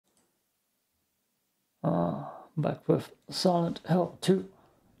Back with Silent Hill 2,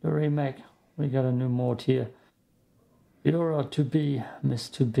 the remake. We got a new mod here. Yorha to be, Miss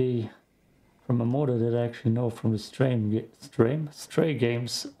to be, from a modder that I actually know from the Stray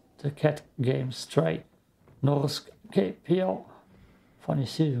games, the cat game Stray. Norsk KPL. Funny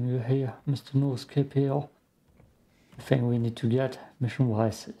seeing you here, Mr. Norsk KPL. The thing we need to get,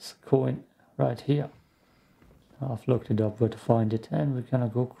 mission-wise, is coin right here. I've looked it up where to find it, and we're gonna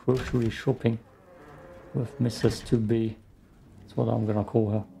go grocery shopping with Mrs. To Be. That's what I'm gonna call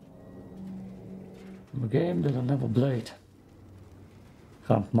her. A game that I never played.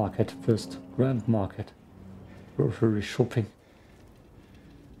 Grand Market first. Grand Market. Grocery shopping.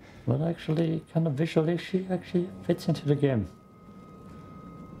 But actually, kind of visually, she actually fits into the game.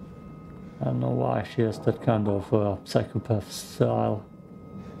 I don't know why she has that kind of psychopath style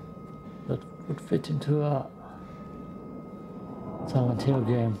that would fit into a Silent Hill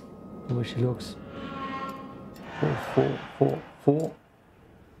game, the way she looks. 4.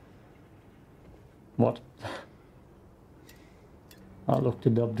 What? I looked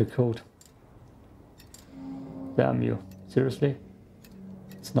it up, the code. Damn you. Seriously?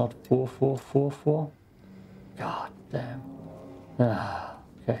 It's not 4444? God damn.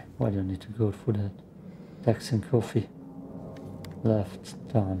 Okay, why do I need to go for that? Tax and coffee.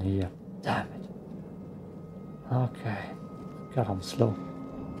 Left down here. Damn it. Okay. God, I'm slow.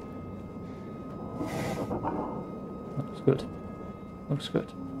 Looks good. Looks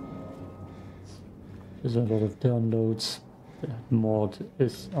good. There's a lot of downloads. The mod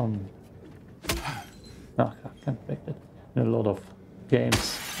is on... I can't pick it. And a lot of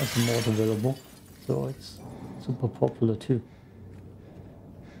games as a mod available. So it's super popular too.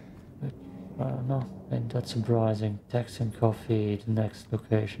 But I don't know. Ain't that surprising. Tax and coffee, the next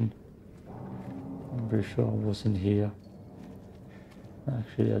location. I'm pretty sure I was in here.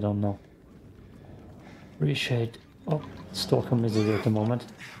 Actually, I don't know. Reshade. Oh, Stalker misery at the moment.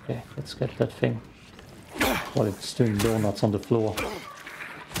 Okay, let's get that thing. While it's doing donuts on the floor.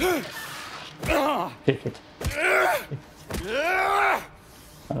 Kick it.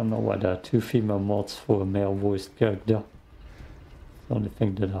 I don't know why there are 2 female mods for a male voiced character. The only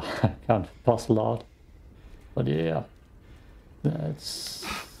thing that I can't puzzle out. But yeah, it's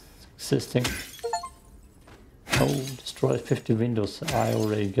existing. Oh, destroy 50 windows. I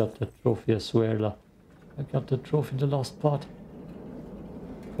already got the trophy as well. I got the trophy in the last part.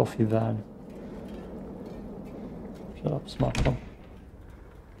 Coffee van. Shut up, smartphone.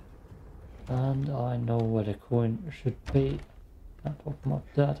 And I know where the coin should be. Can't open up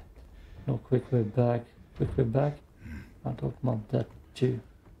that. No quick way back. Quick way back. Can't open up that too.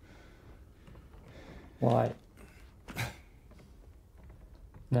 Why?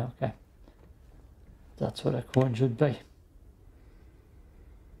 No, okay. That's where the coin should be.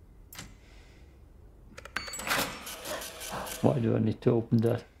 Why do I need to open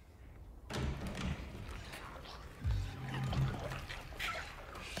that?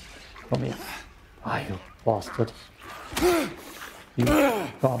 Come here. Ah, you bastard. You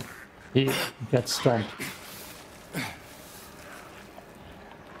come here, get stomped.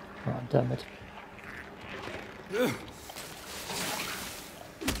 Oh, damn it.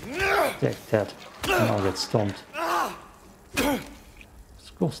 Take that. Now get stomped.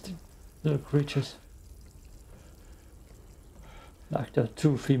 Disgusting little creatures. Like the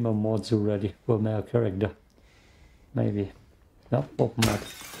 2 female mods already for male character. Maybe. Nope, open up.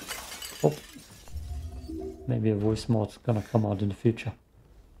 Oh. Maybe a voice mod's gonna come out in the future.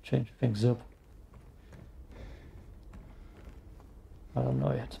 Change things up. I don't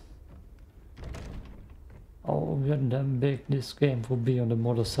know yet. Oh, god damn big this game will be on the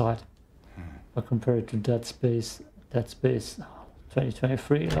modder side. I compare it to Dead Space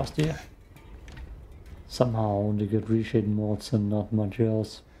 2023 last year. Somehow only got Reshade mods and not much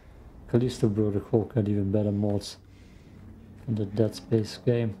else. Callisto Protocol got even better mods than the Dead Space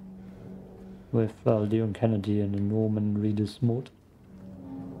game. With Leon Kennedy and the Norman Reedus mod.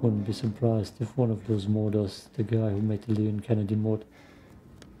 Wouldn't be surprised if one of those modders, the guy who made the Leon Kennedy mod.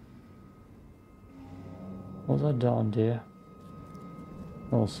 Was I down there?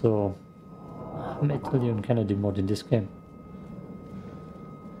 Also, I made the Leon Kennedy mod in this game.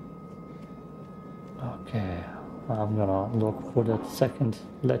 Okay, I'm gonna look for that second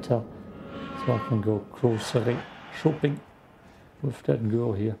letter so I can go grocery shopping with that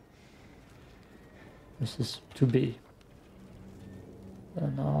girl here. This is to be.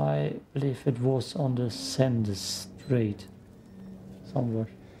 And I believe it was on the Send Street. Somewhere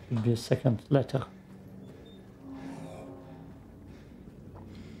should be a second letter.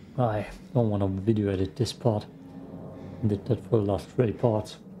 I don't want to video edit this part. I did that for the last 3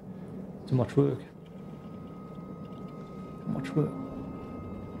 parts. Too much work. much work.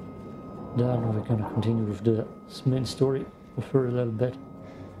 Then we're gonna continue with the main story for a little bit.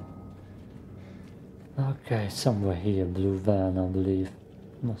 Okay, somewhere here, blue van, I believe.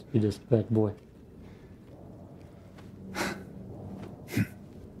 Must be this bad boy. Huh?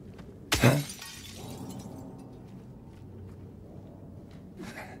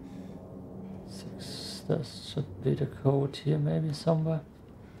 Six, that should be the code here, maybe somewhere.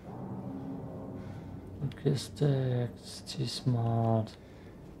 Logistics, T-Smart.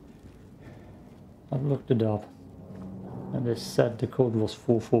 I've looked it up. And they said the code was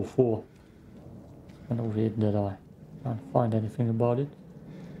 444. Kind of weird that I can't find anything about it.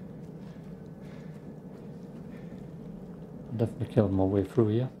 Definitely killed my way through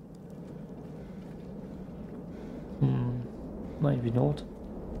here. Maybe not.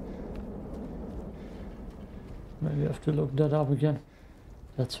 Maybe I have to look that up again.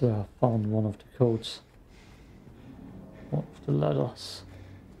 That's where I found one of the codes. One of the letters.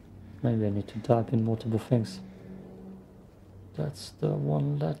 Maybe I need to type in multiple things. That's the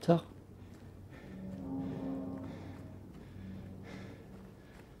one letter.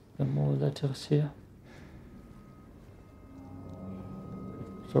 The more letters here.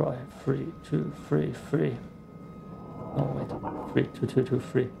 Try 3, 2, 3, 3. Oh wait, 3, 2, 2, 2,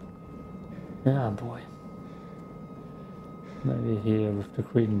 3. Yeah, boy. Maybe here with the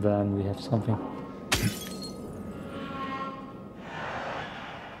green van we have something.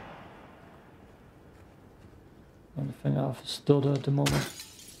 Only thing I have is stutter at the moment.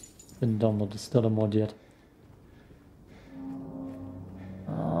 Been done with the stutter mod yet.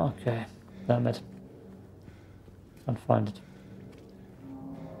 Okay, damn it. Can't find it.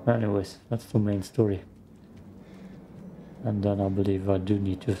 Anyways, that's the main story. And then I believe I do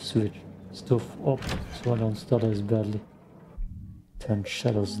need to switch stuff up so I don't stutter as badly. Turn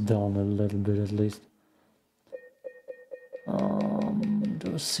shadows down a little bit at least.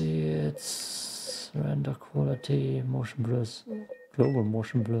 Do see it's render quality, motion blurs, global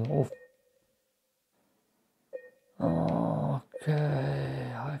motion blur off.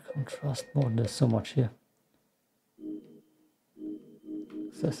 Okay, high contrast mode, there's so much here.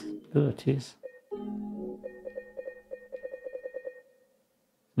 Accessibilities.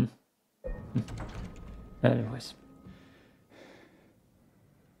 Anyways.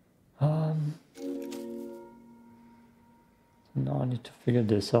 Now I need to figure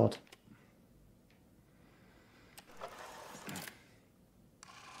this out.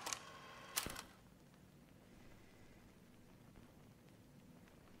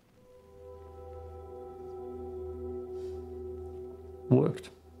 Worked.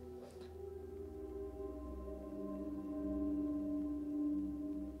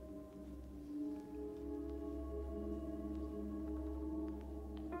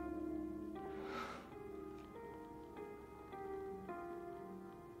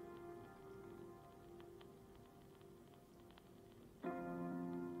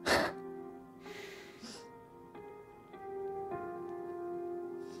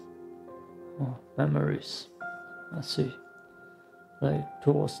 Oh, memories. I see. Like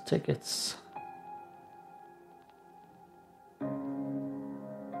tours, tickets.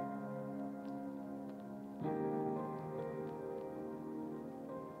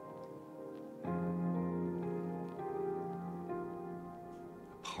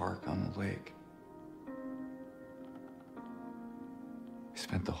 Park on the lake. We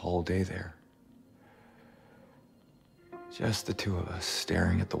spent the whole day there. Just the two of us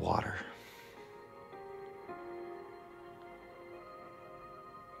staring at the water.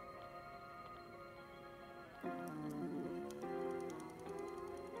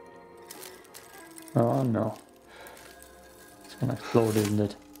 Oh no. It's gonna explode, isn't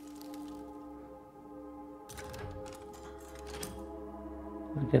it?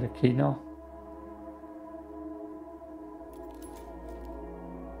 We get a key now.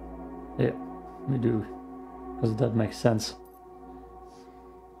 Yeah, we do. Because that makes sense.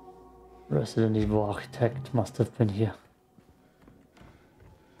 Resident Evil architect must have been here.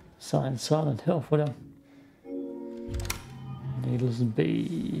 Sign Silent Hill for them. Needles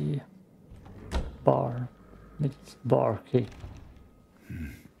B. Bar. It's bar key.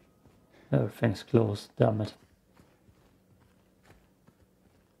 Everything's closed, damn it.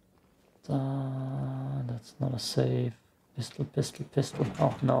 That's not a save. Pistol, pistol, pistol.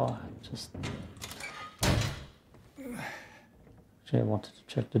 Oh no, just... Actually, I wanted to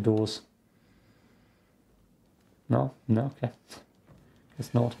check the doors. No? No? Okay.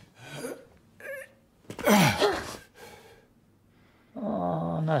 Guess not.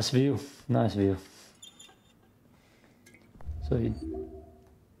 Oh, nice view. Nice view.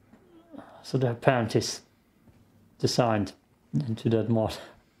 So the apparent is designed into that mod.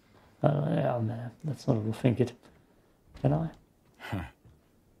 Yeah, man, that's not overthink it. Can I?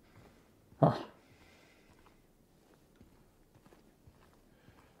 Huh.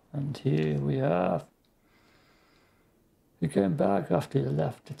 And here we have... He came back after he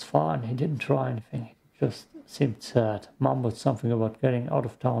left. It's fine. He didn't try anything. He just seemed sad. Mumbled something about getting out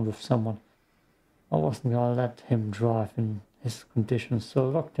of town with someone. I wasn't gonna let him drive in his conditions, so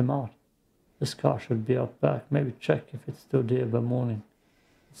I locked him out. This car should be out back. Maybe check if it's still there by morning.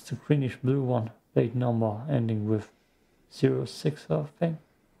 It's the greenish blue one. Plate number ending with 06, I think.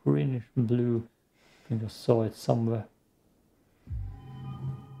 Greenish blue. I think I saw it somewhere.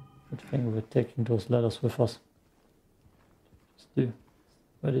 Good thing we're taking those letters with us. Let's do.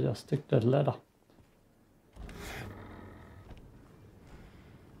 Where did I stick that letter?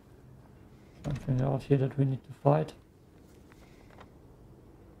 Something out here that we need to fight.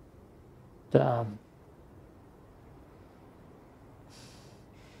 Damn.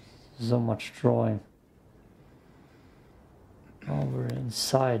 So much drawing. Oh, we're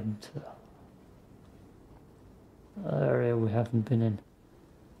inside the area we haven't been in.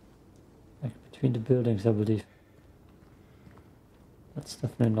 Like between the buildings, I believe. That's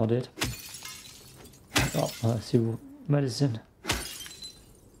definitely not it. Oh, I see medicine.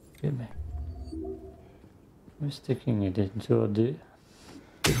 Give me. I'm sticking it into a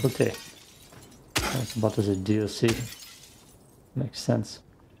difficulty. I was about to say DLC. Makes sense.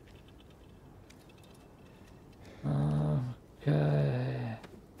 Okay.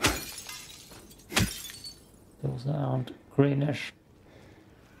 Those aren't greenish.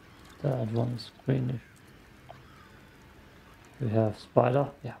 That one is greenish. We have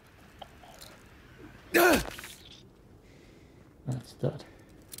spider. Yeah. That's that.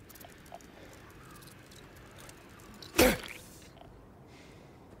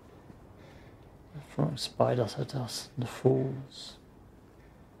 Throwing spiders at us, the fools.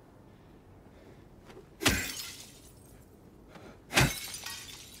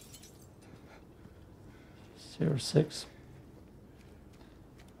 Zero 06.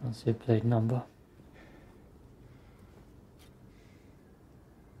 I see a plate number.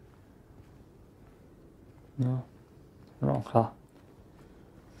 No, wrong car.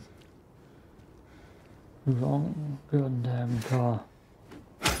 Wrong goddamn car.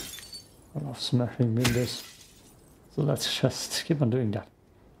 I love smashing windows. So let's just keep on doing that.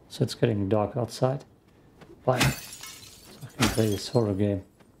 So it's getting dark outside. Fine. So I can play this horror game.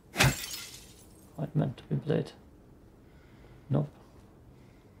 How it meant to be played. Nope.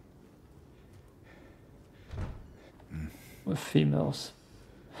 With females.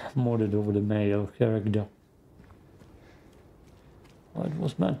 Modded over the male character. How it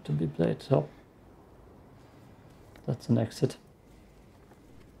was meant to be played, so that's an exit.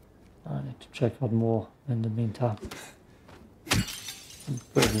 I need to check out more in the meantime.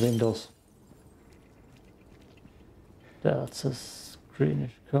 Break windows. That's a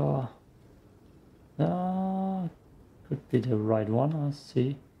greenish car. Could be the right one, I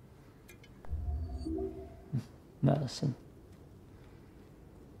see. Medicine.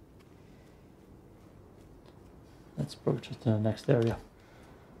 Let's approach it to the next area.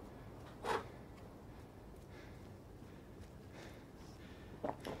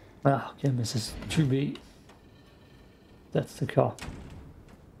 Ah, okay, Mrs. 2B. That's the car.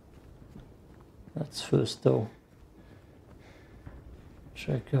 That's first though.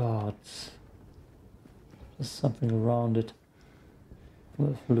 Check out. There's something around it.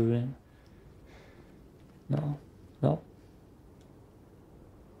 We'll flew in. No, no.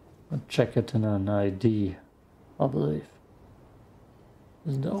 I'll check it in an ID, I believe.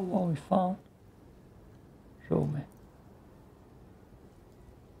 Is that what we found? Show me.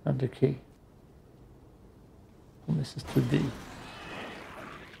 And the key. And this is 2B.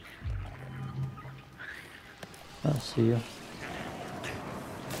 I'll see you.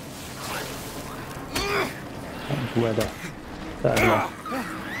 And weather. Bad luck.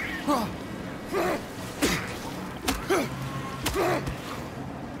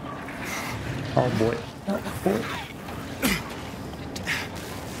 Oh boy. Oh boy.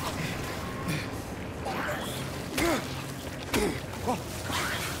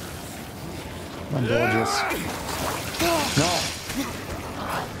 And gorgeous. No!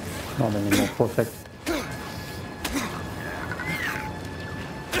 Not anymore, perfect.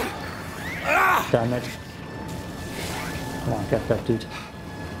 Damn it. Come on, get that dude.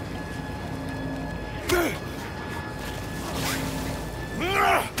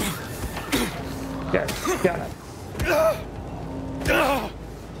 Get it, get it.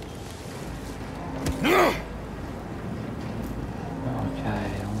 Okay,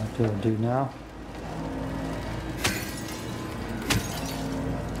 what do I do now?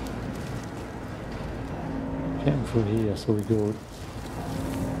 Came through here, so we go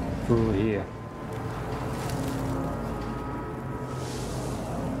through here.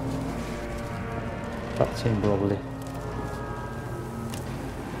 Cutscene probably.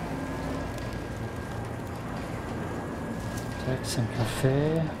 Tax and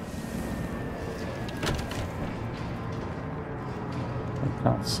cafe. I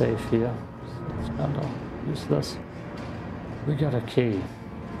can't save here, so it's kind of useless. We got a key.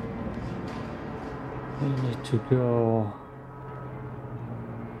 We need to go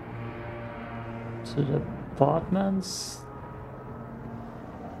to the apartments.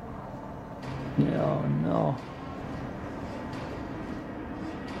 No, no.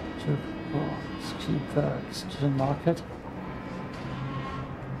 To ski bags to the market.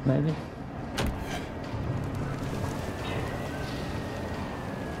 Maybe.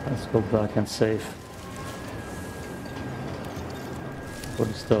 Let's go back and save. What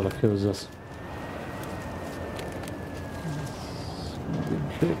is still kills us? Maybe a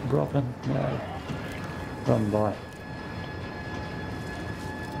big problem. Yeah. Run by.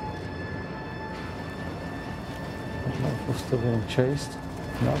 I don't know if we're still getting chased.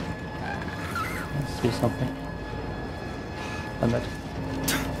 No. Let's see something. I'm at.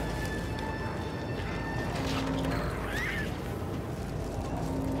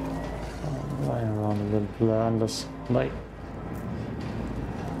 Lying around a little landless light.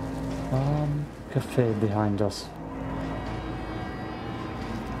 Cafe behind us.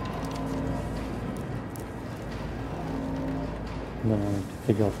 Then I need to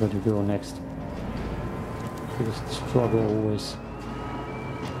figure out where to go next. Biggest struggle always.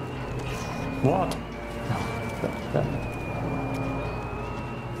 What? Oh, God damn it.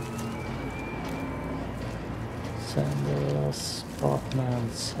 Sandals,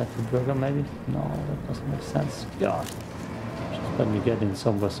 apartments, happy burger maybe? No, that doesn't make sense. God. Just let me get in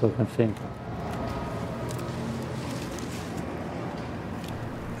somewhere so I can think.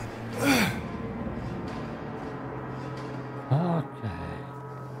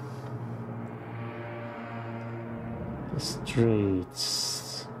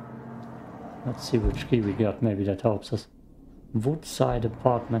 Streets. Let's see which key we got, maybe that helps us. Woodside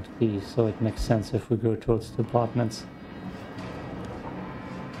apartment key, so it makes sense if we go towards the apartments.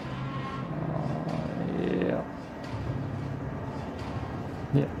 Yeah.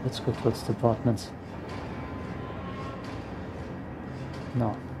 Yeah, let's go towards the apartments.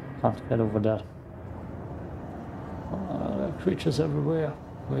 No, can't get over that. There are creatures everywhere.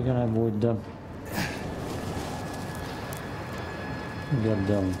 We're gonna avoid them. Get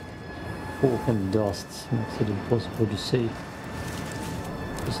them fork and dust, makes it impossible to see.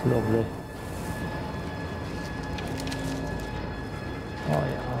 It's lovely. Oh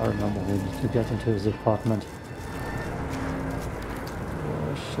yeah, I remember we need to get into his apartment.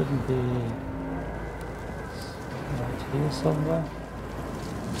 There shouldn't be right here somewhere.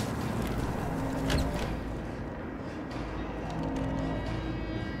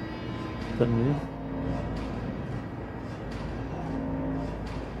 The new.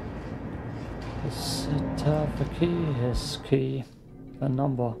 Does it have a key? His key. A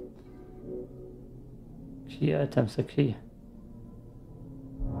number. Key items, a key.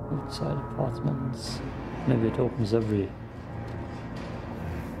 Outside apartments. Maybe it opens every...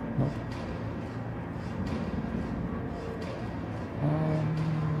 Nope.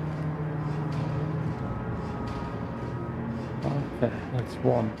 Okay, that's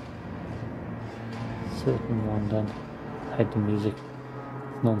one. Certain one then. I hate the music.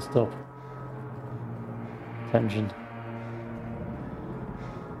 It's non-stop. Tension.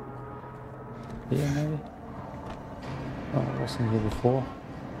 Here maybe? Oh, I wasn't here before.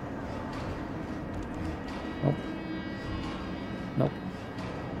 Nope. Nope.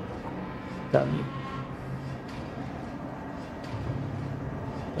 Damn you.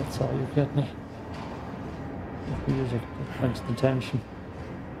 That's how you get me. With music that brings the tension.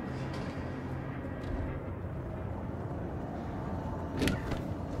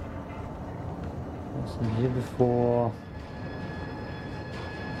 Wasn't here before.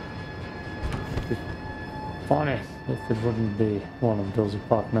 Funny if it wouldn't be one of those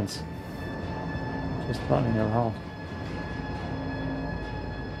apartments. Just running around.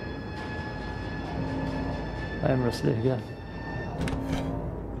 Aimlessly again.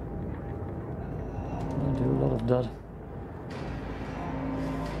 I do a lot of that.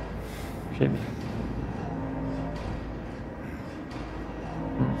 Shimmy.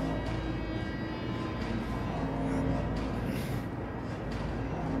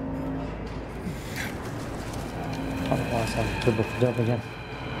 Otherwise I have to look it up again.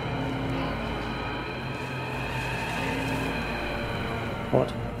 What?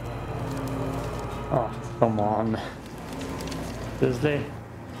 Oh. come on. Seriously?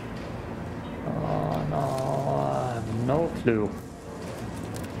 Oh no, I have no clue.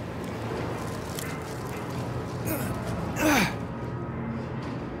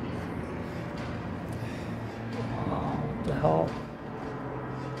 What the hell?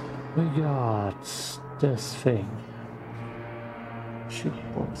 We got this thing.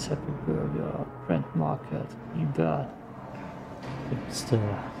 Shootbox, Happy Burger, Grand Market, you bet. It's the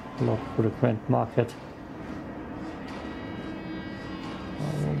lock for the Grand Market. I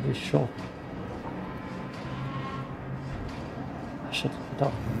will be shocked. I should look it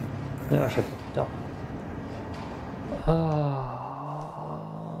up. Yeah, I should look it up.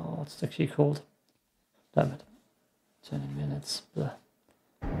 What's the key called? Damn it. 20 minutes. Bleh.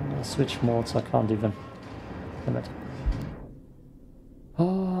 I'm gonna switch modes, I can't even. Damn it.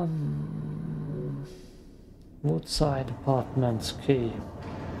 Woodside Apartments key.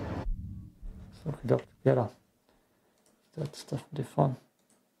 Let's look it up together. That's definitely fun.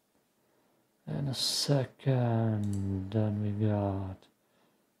 In a second, then we got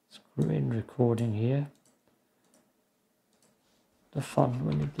screen recording here. The fun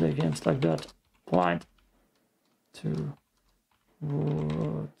when you play games like that. Blind to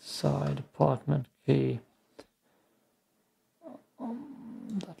Woodside Apartment key.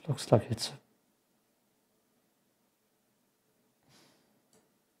 That looks like it's.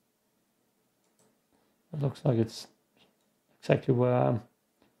 It looks like it's exactly where I am.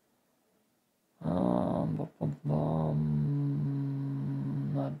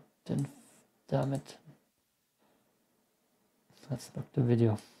 I didn't. Damn it. Let's look the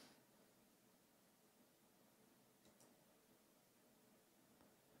video.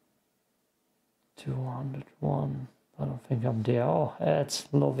 $201. I don't think I'm there. Oh, ads,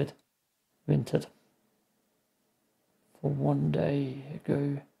 love it. Vinted. For 1 day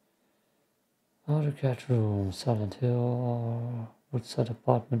ago. Auto cat room, Silent Hill, Woodside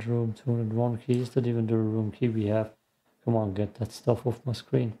Apartment room, 201 key. Is that even the room key we have? Come on, get that stuff off my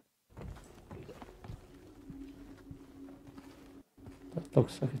screen. That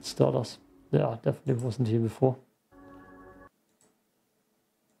looks like it started. Yeah, definitely wasn't here before.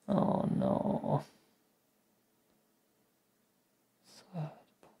 Oh no.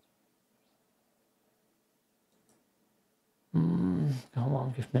 Come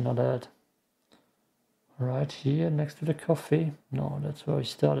on, give me another ad. Right here next to the coffee. No, that's where I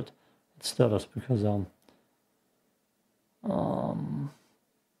started. It started because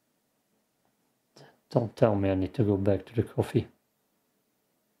don't tell me I need to go back to the coffee.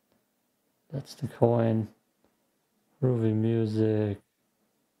 That's the coin. Ruby music.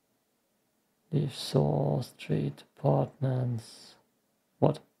 Leaf Saw Street Apartments.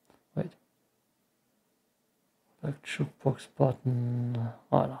 What? Wait. Back jukebox button.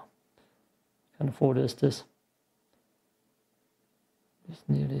 I don't know. Kind of what is this? It's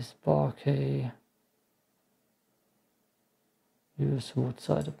nearly Sparky. Use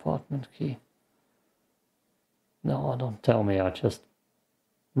Woodside Apartment key. No, don't tell me I just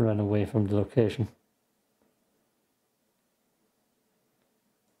ran away from the location.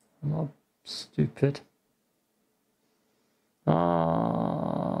 I'm not stupid.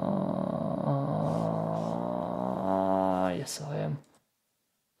 Yes I am.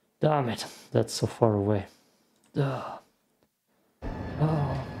 Damn it, that's so far away. Oh,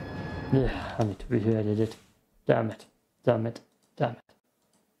 yeah, I need to be here, I did it. Damn it, damn it, damn it.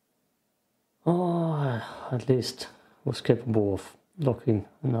 Oh, at least was capable of locking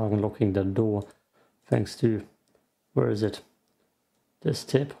and unlocking the door thanks to, where is it? This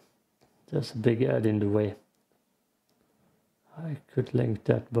tip. There's a big ad in the way. I could link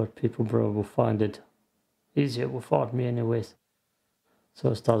that, but people probably will find it easier without me anyways. So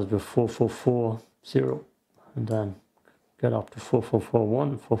I started with 4440 and then got up to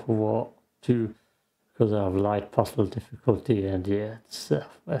 4441, 4442 because I have light puzzle difficulty and yeah, it's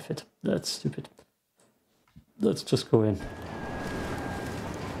F it. That's stupid. Let's just go in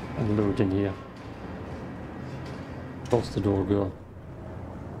and load in here. Close the door, girl.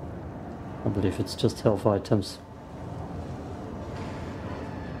 I believe it's just health items.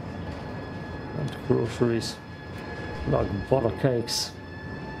 And groceries. Like butter cakes.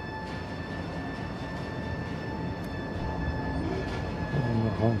 I don't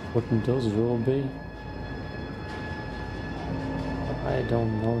know how important those will be. I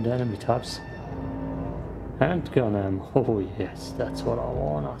don't know the enemy types. Handgun ammo. Oh yes, that's what I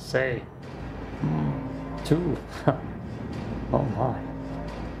wanna say. 2. Oh my.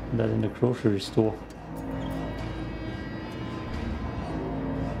 That in the grocery store.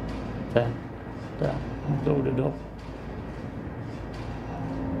 10. Damn, I'm loaded up.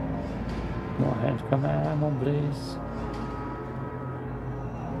 No, I handgun ammo, please.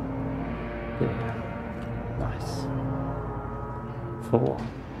 Yeah. Nice. 4.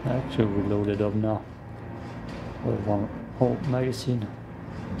 Actually reloaded up now. With one whole magazine.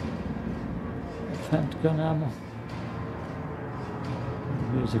 Handgun ammo.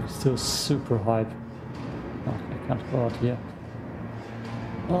 The music is still super hype. Okay, I can't go out here.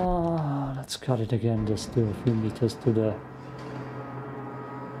 Oh, let's cut it again. There's still a few meters to the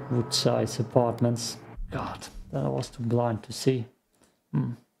wood-size apartments. God, that I was too blind to see.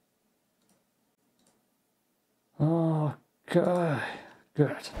 Okay,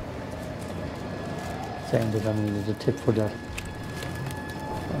 good. Saying that I needed a tip for that.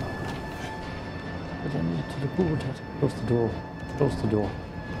 But I need to do that. Close the door. Close the door.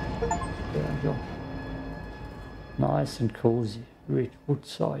 There we go. Nice and cozy. Rich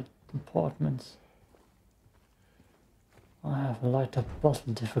woodside apartments. I have a lighter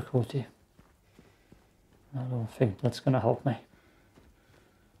puzzle difficulty. I don't think that's gonna help me.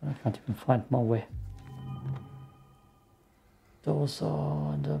 I can't even find my way. Those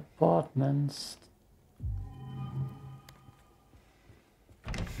are the apartments.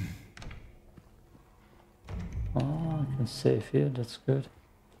 Oh, I can save here, that's good.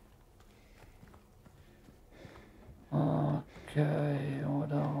 Okay,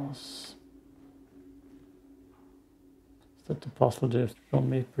 what else? Is that the puzzle they have shown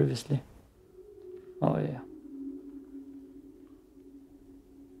me previously? Oh yeah.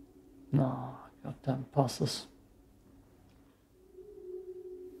 No, goddamn puzzles.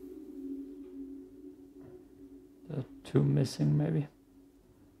 There are 2 missing maybe.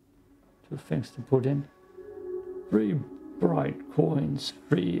 2 things to put in. 3 bright coins,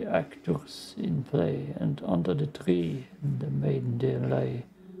 3 actors in play, and under the tree the maiden there lay,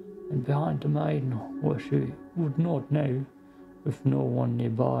 and behind the maiden where she would not know, with no one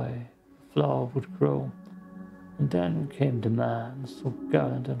nearby, a flower would grow. And then came the man, so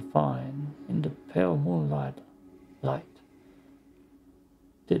gallant and fine, in the pale moonlight light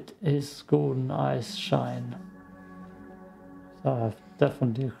did his golden eyes shine. So I have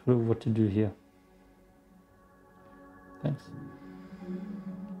definitely a clue what to do here. Thanks.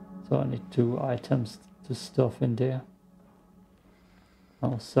 So I need 2 items to stuff in there.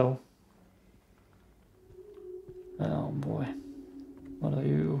 Also. Oh boy. What are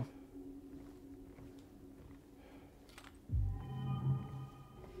you?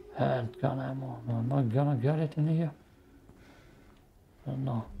 Handgun ammo. Am I gonna get it in here? I don't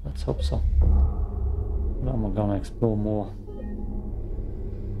know. Let's hope so. But I'm gonna explore more.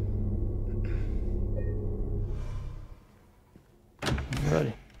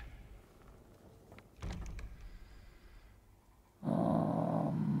 Ready.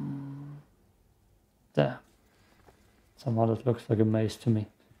 There. Somehow that looks like a maze to me.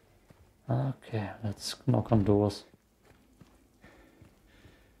 Okay, let's knock on doors.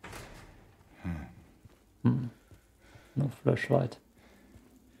 No flashlight.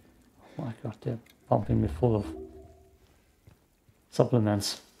 Oh my god, they're pumping me full of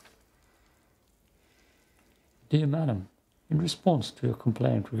supplements. Dear madam, in response to your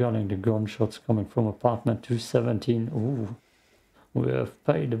complaint regarding the gunshots coming from apartment 217, we have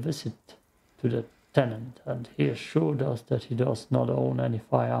paid a visit to the tenant, and he assured us that he does not own any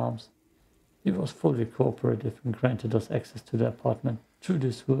firearms. He was fully cooperative and granted us access to the apartment. Through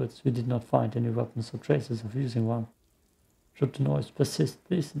these words, we did not find any weapons or traces of using one. Should the noise persist,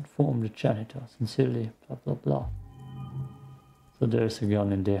 please inform the janitor. Sincerely, blah blah blah. So there's a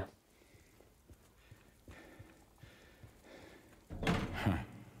gun in there.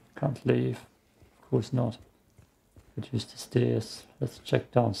 Can't leave. Of course not. Could use the stairs. Let's check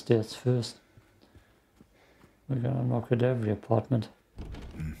downstairs first. We're gonna knock at every apartment.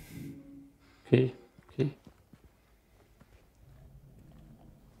 Key.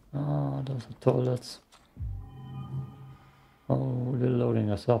 Ah, those are toilets. Oh, they're loading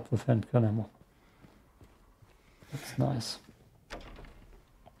us up with handgun ammo. That's nice.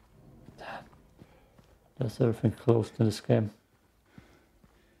 Damn. There's everything closed in this game.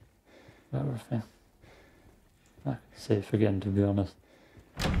 Everything. I can save again, to be honest.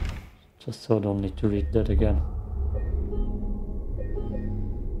 Just so I don't need to read that again.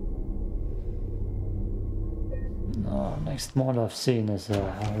 Oh, next mod I've seen is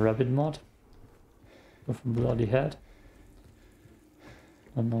a rabbit mod with a bloody head.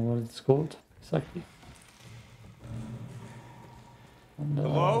 I don't know what it's called exactly. And,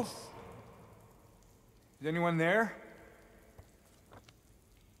 hello? Is anyone there?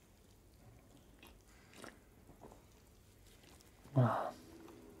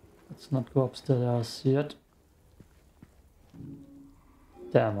 Let's not go upstairs yet.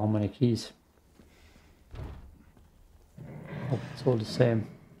 Damn, how many keys? Hope it's all the same.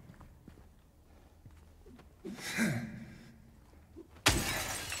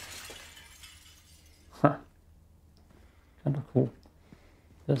 Huh. Kinda cool.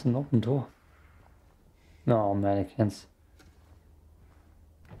 There's an open door. No mannequins.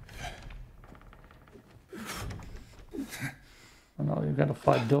 Oh no, you gotta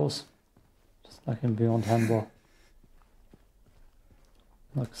fight those. Just like in Beyond Handball.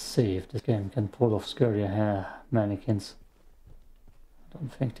 Let's see if this game can pull off scary hair mannequins. I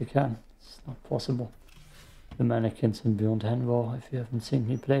don't think they can. It's not possible. The mannequins in Beyond Handball, if you haven't seen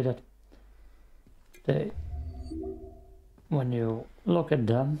me play that, they, when you look at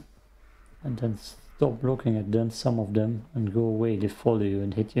them and then stop looking at them, some of them, and go away, they follow you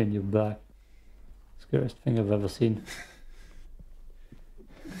and hit you in your back. Scariest thing I've ever seen.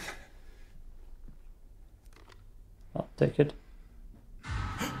 I'll take it.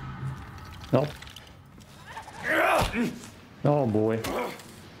 Nope. Oh boy.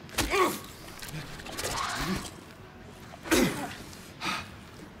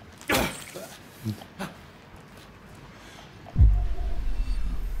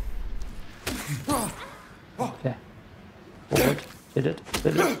 Okay. Forward. Hit it.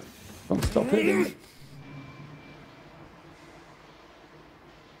 Hit it. Don't stop hitting.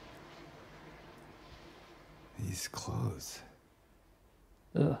 These clothes.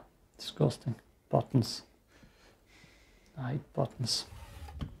 Ugh. Disgusting. Buttons. I hate buttons.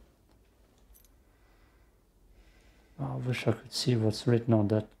 I wish I could see what's written on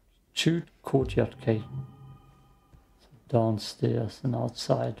that. Shoot courtyard gate. Downstairs and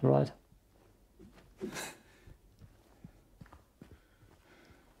outside, right?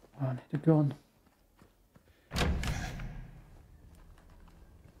 I need a gun.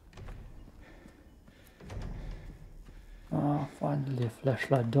 Ah, finally a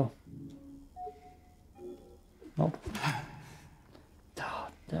flashlight door. Nope. Oh,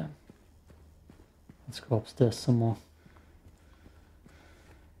 damn. Let's go upstairs some more.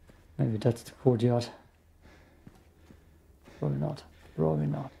 Maybe that's the courtyard. Probably not. Probably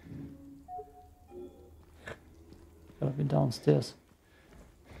not. Gotta be downstairs.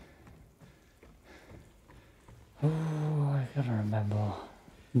 Oh, I gotta remember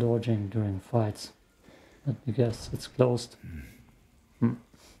dodging during fights. Let me guess, it's closed.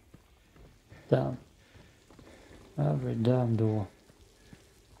 Damn. Every damn door.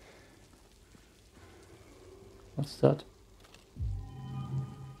 What's that?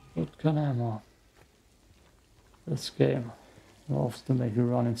 Shotgun ammo. This game loves to make you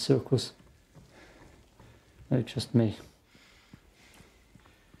run in circles. Maybe just me.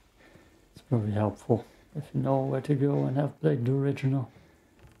 It's very helpful if you know where to go and have played the original.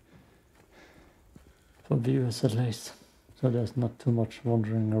 For viewers at least. So there's not too much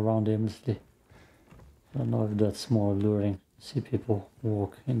wandering around aimlessly. I don't know if that's more alluring. See people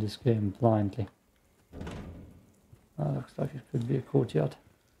walk in this game blindly. Looks like it could be a courtyard.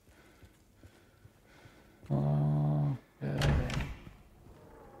 Okay.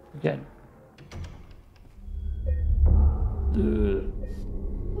 Again.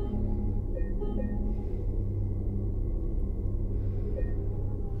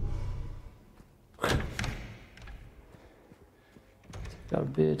 Got a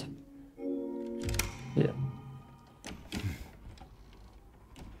bit. Yeah.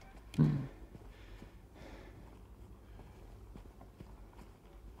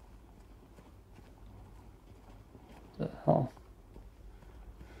 The hell?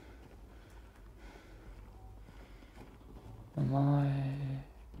 Am I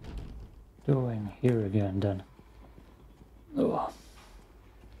doing here again then? Oh.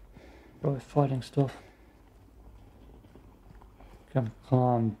 Probably fighting stuff. Can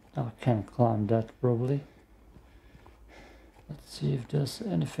climb. I can't climb that probably. Let's see if there's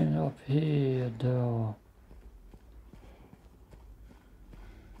anything up here though.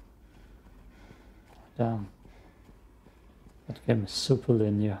 Damn. That game is super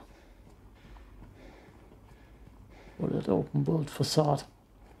linear. For that open world facade.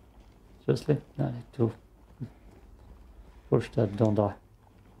 Seriously? I need to push that, don't I?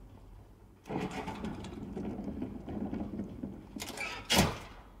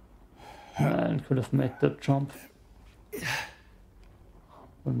 Man, could have made that jump.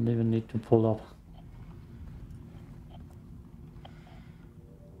 Wouldn't even need to pull up.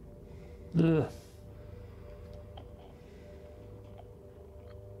 Ugh.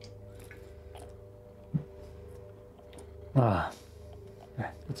 Ah,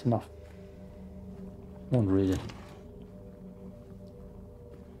 yeah, that's enough. Won't read it.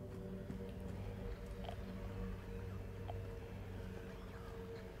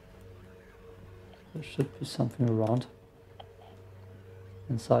 There should be something around.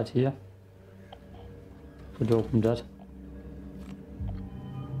 inside here. Could open that.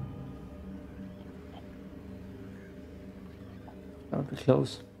 Gotta be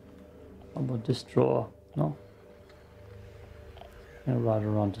close. How about this drawer? No? Yeah, right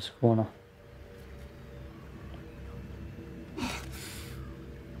around this corner.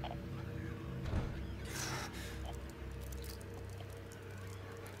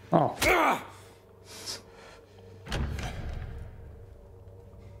 Oh.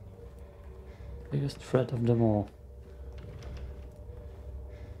 Biggest threat of them all.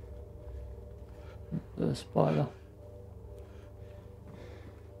 The spider.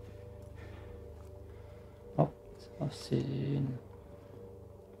 Oh, I've seen.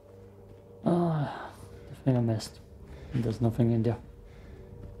 Ah, the thing I missed. And there's nothing in there.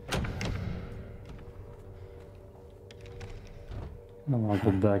 I don't want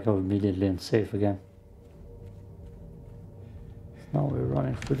to go back out immediately and save again. Now we're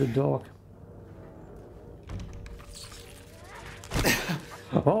running through the dark.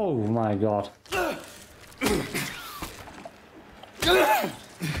 Oh my god.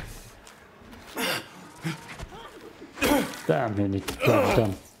 Damn, you need to grab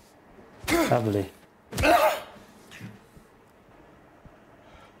them heavily.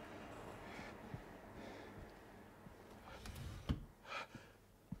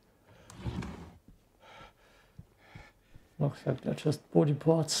 Looks like they're just body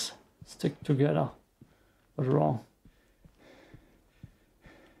parts stick together, but wrong.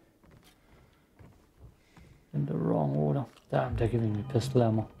 In the wrong order. Damn, they're giving me pistol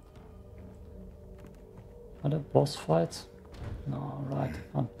ammo. Are there boss fights? No, right,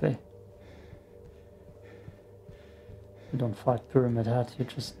 can't be. You don't fight Pyramid Hat, you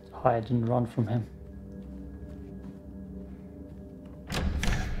just hide and run from him.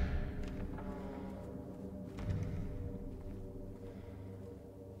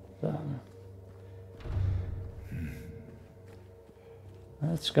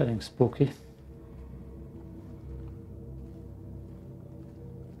 It's getting spooky.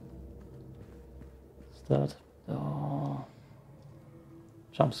 What's that? Oh,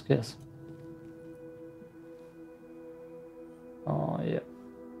 jump scares. Oh yeah,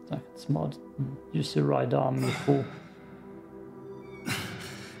 I can smell it. Use your right arm, you fool.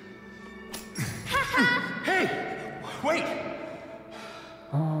 Hey! Wait!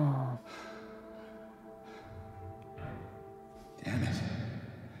 Oh. Damn it.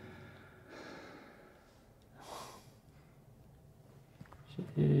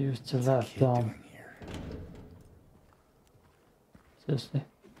 She used your left arm. Seriously.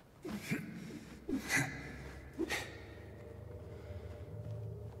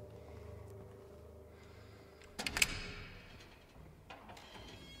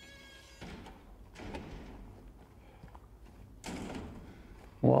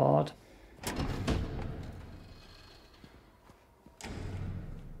 What?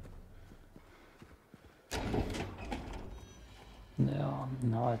 Yeah,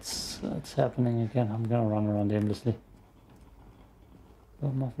 no, it's happening again. I'm gonna run around aimlessly.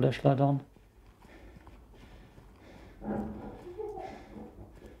 Got my flashlight on.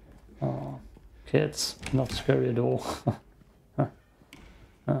 Oh, kids, not scary at all.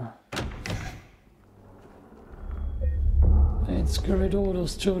 Ain't scary at all,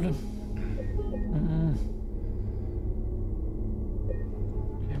 those children.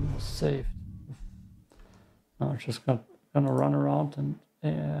 Game was saved. Now just gonna run around and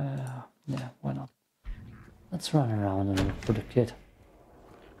yeah, why not? Let's run around and look for the kid.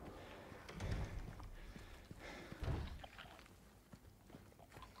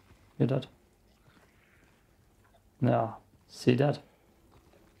 Hear that? Yeah, see that?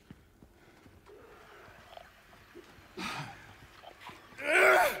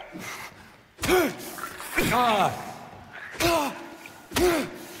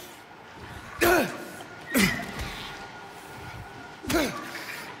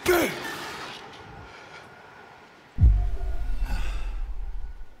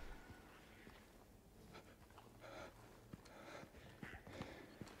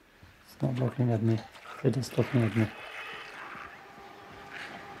 It's not looking at me. It is looking at me.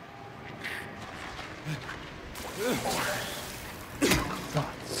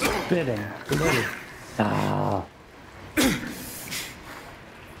 Oh, spitting. Bloody. Ah.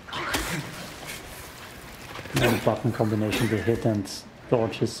 No button combination to hit and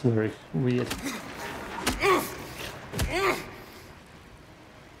dodge is very weird.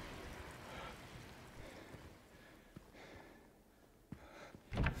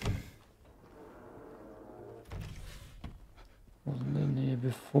 Wasn't in here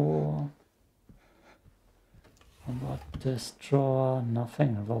before. How about Destroy,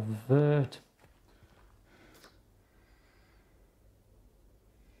 nothing of it.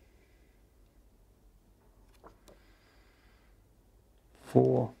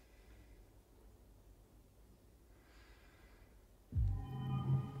 Four.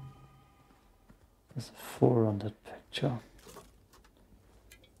 There's a 4 on that picture.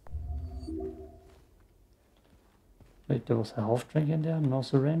 Wait, there was a half drink in there, no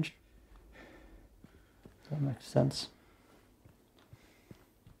syringe. That makes sense.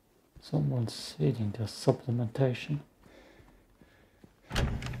 Someone's eating their supplementation.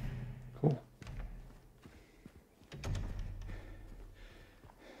 Cool.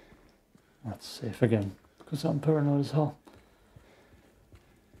 That's safe again, because I'm paranoid as hell.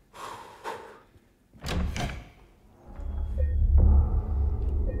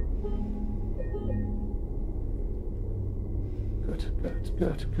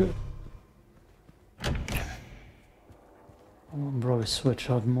 Good. I'll probably switch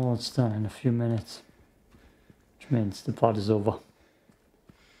out modes then in a few minutes. Which means the part is over.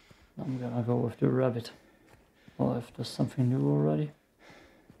 I'm gonna go with the rabbit. Or if there's something new already.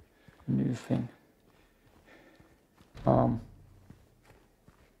 A new thing.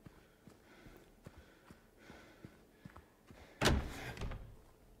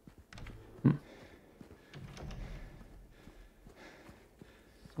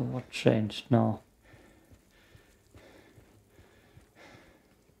 So what changed now?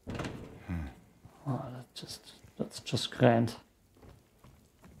 Oh, that's just grand.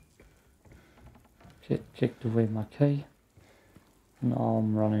 Kid kicked away my key. Now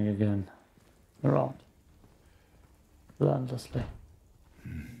I'm running again. Around. Relentlessly.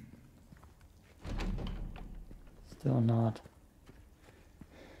 Still not.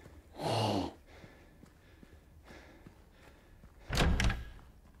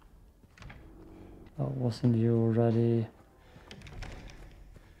 That wasn't you already.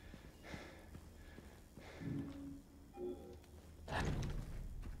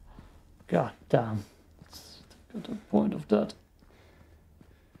 God damn. That's the point of that.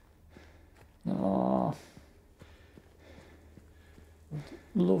 Oh.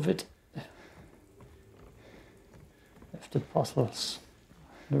 Love it. If the puzzles,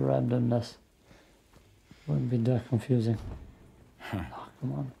 the randomness wouldn't be that confusing. Oh,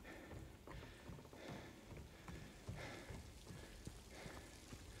 come on.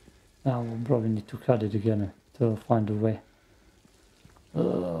 Now we'll probably need to cut it again to find a way.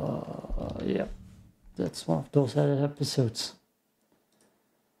 Yep, that's one of those edit episodes.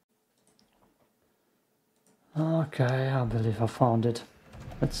 Okay, I believe I found it.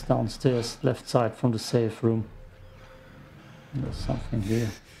 It's downstairs, left side from the safe room. There's something here.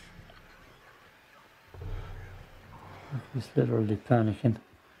 He's literally panicking.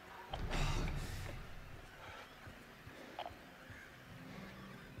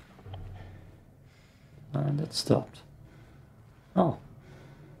 And it stopped. Oh,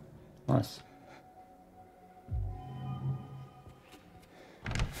 nice.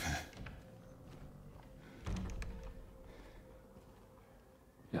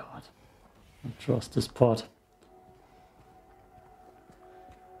 God, I trust this part.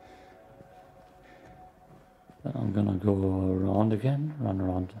 Then I'm gonna go around again, run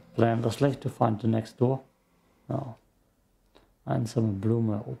around planlessly to find the next door. Oh. Einsame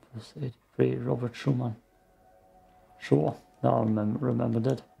Blume, Opus 83, Robert Schumann. Sure, I'll remember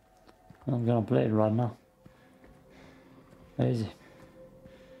that. I'm gonna play it right now. Easy.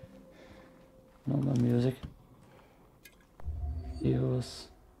 No more music. Use.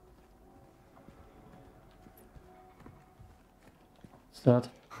 What's that?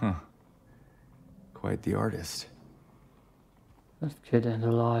 Huh. Quite the artist. That kid ain't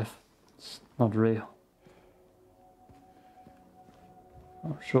alive. It's not real.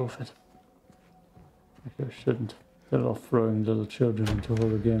 I'm sure of it. Maybe I shouldn't. They love throwing little children into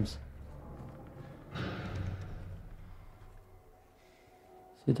horror games.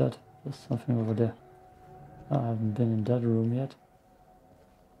 See that? There's something over there. I haven't been in that room yet.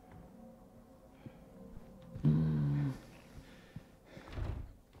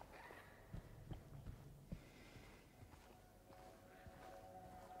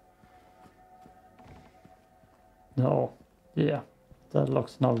 No. Yeah. That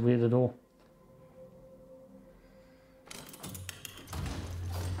looks not weird at all.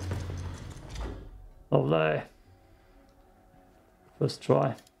 Lovely. First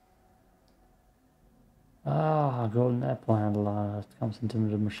try. Ah, golden apple handle. That comes into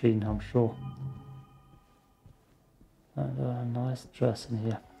the machine, I'm sure. And a nice dress in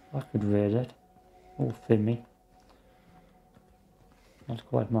here. I could wear that. All fit me. Not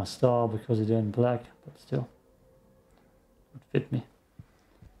quite my style because it ain't black, but still. would fit me.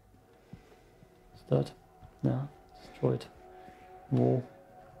 Is that? No. Destroyed. Wall.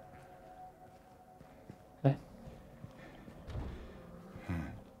 Okay.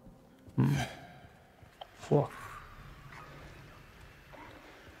 Fuck.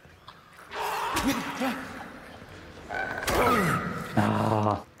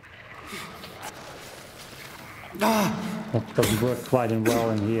 Ah. That doesn't work quite well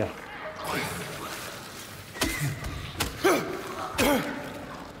in here.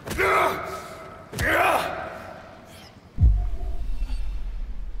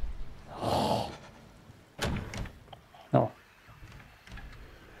 No.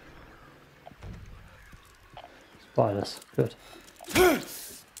 Spiders. Good.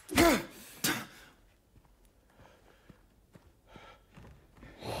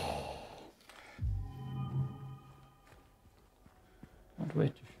 Can't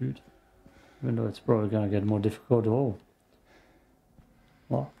wait to shoot. Even though it's probably gonna get more difficult. Oh.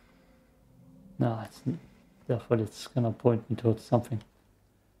 Well. No, it's therefore it's gonna point me towards something.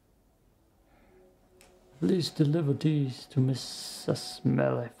 Please deliver these to Mrs.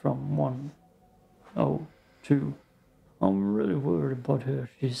 Melee from 102. I'm really worried about her.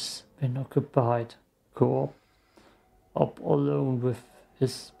 She's been occupied, co-op, up alone with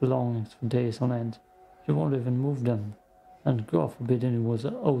his belongings for days on end. She won't even move them. And God forbid anyone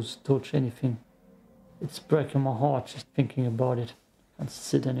else touch anything. It's breaking my heart just thinking about it. Can't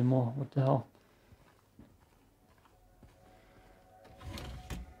sit anymore. What the hell?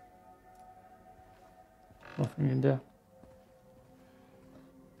 Nothing in there.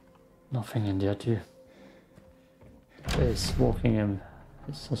 Nothing in there too. It's walking in.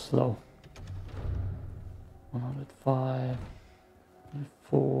 It's so slow. 105.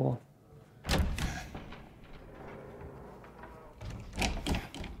 104.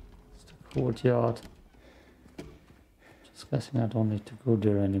 It's the courtyard. Just guessing I don't need to go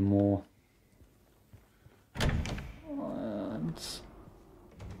there anymore. And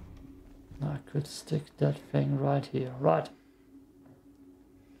I could stick that thing right here. Right.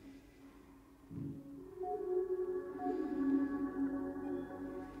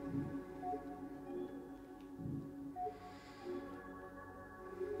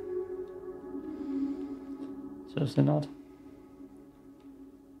 Seriously not?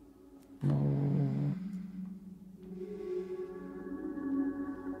 No.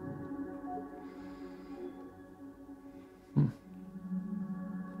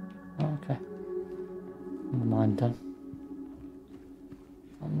 Okay. Never mind then.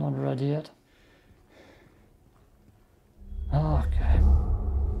 I'm not ready yet. Okay.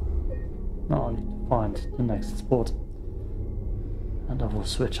 Now I need to find the next spot. And I will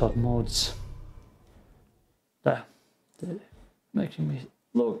switch out modes. There. They're making me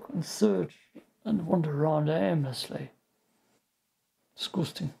look and search and wander around aimlessly.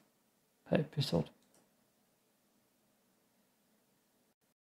 Disgusting episode.